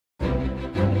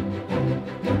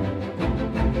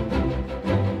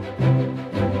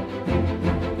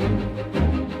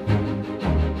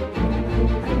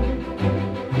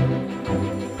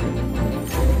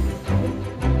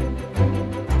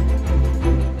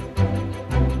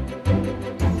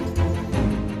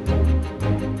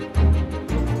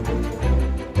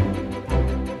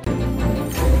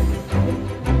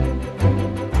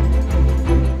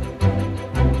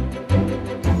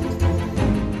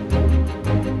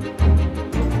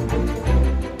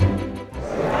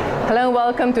and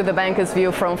welcome to the Bankers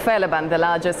View from Felaban, the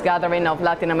largest gathering of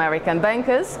Latin American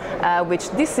bankers, which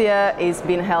this year is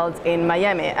being held in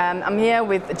Miami. I'm here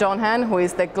with John Ahearn, who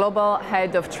is the Global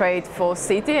Head of Trade for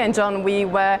Citi. And John, we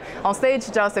were on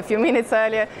stage just a few minutes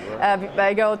earlier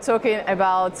ago talking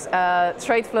about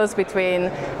trade flows between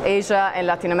Asia and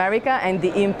Latin America and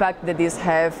the impact that these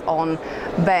have on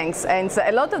banks. And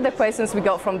a lot of the questions we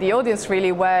got from the audience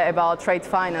really were about trade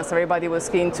finance. Everybody was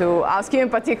keen to ask you in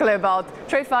particular about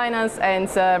trade finance and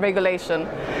regulation.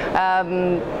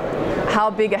 How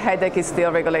big a headache is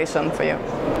still regulation for you?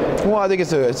 Well, I think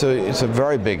it's a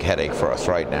very big headache for us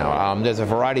right now. There's a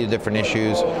variety of different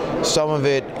issues. Some of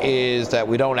it is that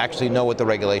we don't actually know what the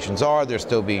regulations are. They're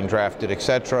still being drafted,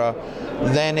 etc.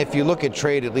 Then if you look at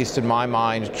trade, at least in my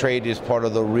mind, trade is part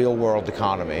of the real world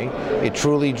economy. It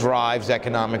truly drives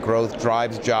economic growth,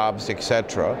 drives jobs,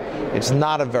 etc. It's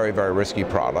not a very, very risky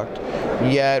product.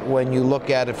 Yet when you look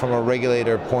at it from a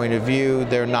regulator point of view,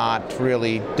 they're not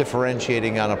really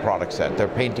differentiating on a product set. They're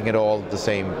painting it all with the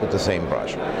same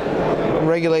brush.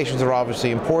 Regulations are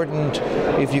obviously important.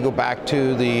 If you go back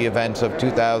to the events of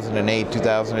 2008,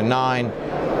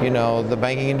 2009, you know, the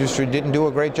banking industry didn't do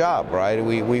a great job, right?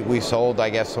 We sold, I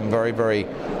guess, some very, very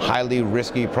highly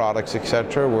risky products,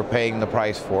 etc. We're paying the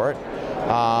price for it.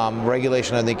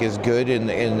 Regulation, I think, is good in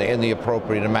the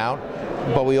appropriate amount.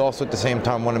 But we also, at the same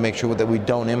time, want to make sure that we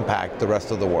don't impact the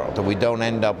rest of the world, that we don't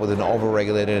end up with an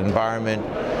over-regulated environment.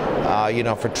 You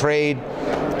know, for trade,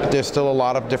 there's still a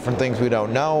lot of different things we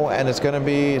don't know, and it's going to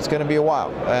be a while,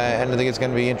 and I think it's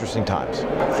going to be interesting times.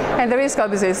 And the risk,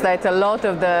 obviously, is that a lot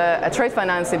of the trade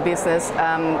financing business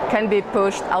can be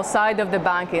pushed outside of the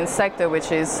banking sector,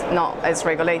 which is not as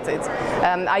regulated.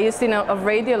 Are you seeing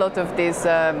already a lot of these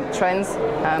trends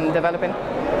developing?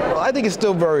 Well, I think it's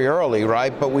still very early,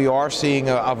 right? But we are seeing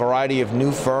a variety of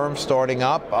new firms starting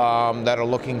up that are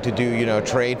looking to do, you know,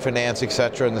 trade finance,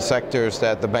 etc. in the sectors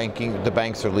that the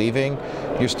banks are leaving.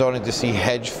 You're starting to see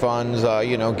hedge funds,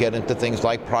 you know, get into things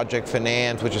like project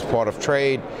finance, which is part of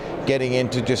trade, getting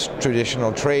into just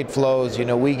traditional trade flows. You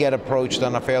know, we get approached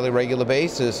on a fairly regular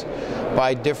basis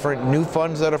by different new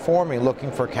funds that are forming,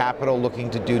 looking for capital, looking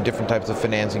to do different types of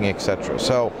financing, etc.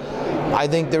 So I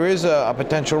think there is a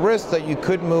potential risk that you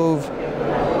could move,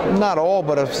 not all,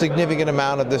 but a significant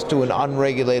amount of this to an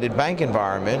unregulated bank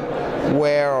environment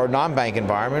or non-bank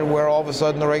environment where all of a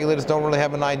sudden the regulators don't really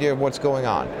have an idea of what's going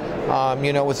on.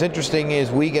 You know, what's interesting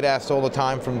is we get asked all the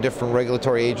time from different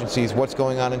regulatory agencies what's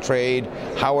going on in trade,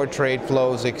 how are trade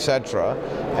flows, etc.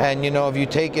 And you know, if you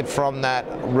take it from that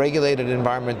regulated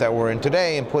environment that we're in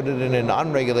today and put it in an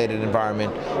unregulated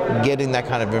environment, getting that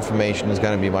kind of information is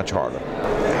going to be much harder.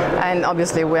 And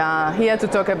obviously we are here to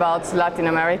talk about Latin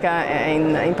America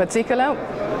in particular.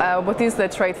 What is the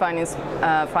trade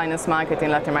finance market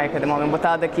in Latin America at the moment? What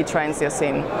are the key trends you're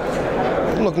seeing?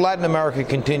 Look, Latin America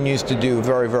continues to do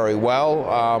very, very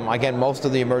well. Again, most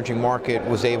of the emerging market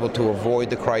was able to avoid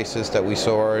the crisis that we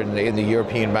saw in the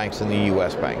European banks and the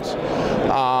US banks.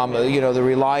 You know, the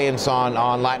reliance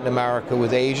on Latin America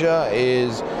with Asia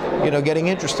is, you know, getting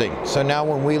interesting. So now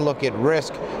when we look at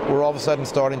risk, we're all of a sudden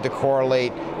starting to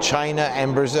correlate China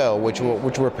and Brazil, which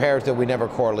were pairs that we never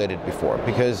correlated before.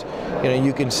 Because, you know,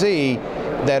 you can see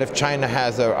that if China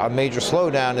has a major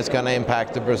slowdown, it's going to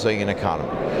impact the Brazilian economy.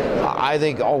 I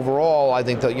think overall, I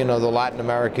think that, you know, the Latin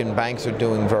American banks are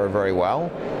doing very, very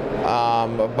well.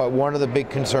 But one of the big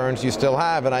concerns you still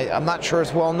have, and I'm not sure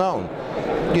it's well known,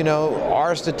 you know,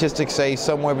 our statistics say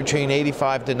somewhere between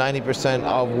 85 to 90%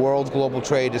 of world global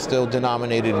trade is still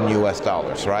denominated in US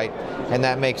dollars, right? And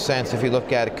that makes sense if you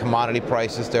look at commodity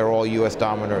prices, they're all US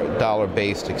dollar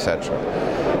based, etc.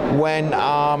 When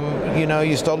you know,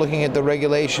 you start looking at the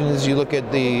regulations, you look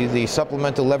at the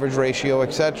supplemental leverage ratio,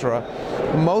 etc.,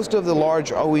 most of the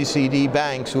large OECD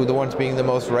banks, who are the ones being the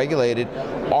most regulated,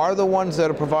 are the ones that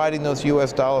are providing those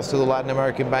US dollars to the Latin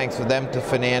American banks for them to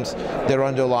finance their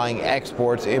underlying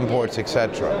exports, imports,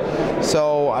 etc.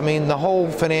 So, I mean, the whole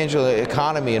financial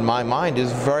economy, in my mind,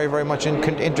 is very, very much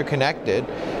interconnected.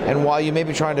 And while you may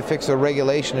be trying to fix a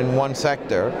regulation in one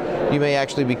sector, you may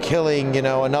actually be killing, you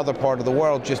know, another part of the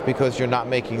world just because you're not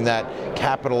making that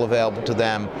capital available to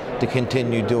them to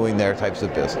continue doing their types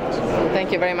of business.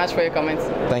 Thank you very much for your comments.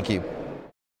 Thank you.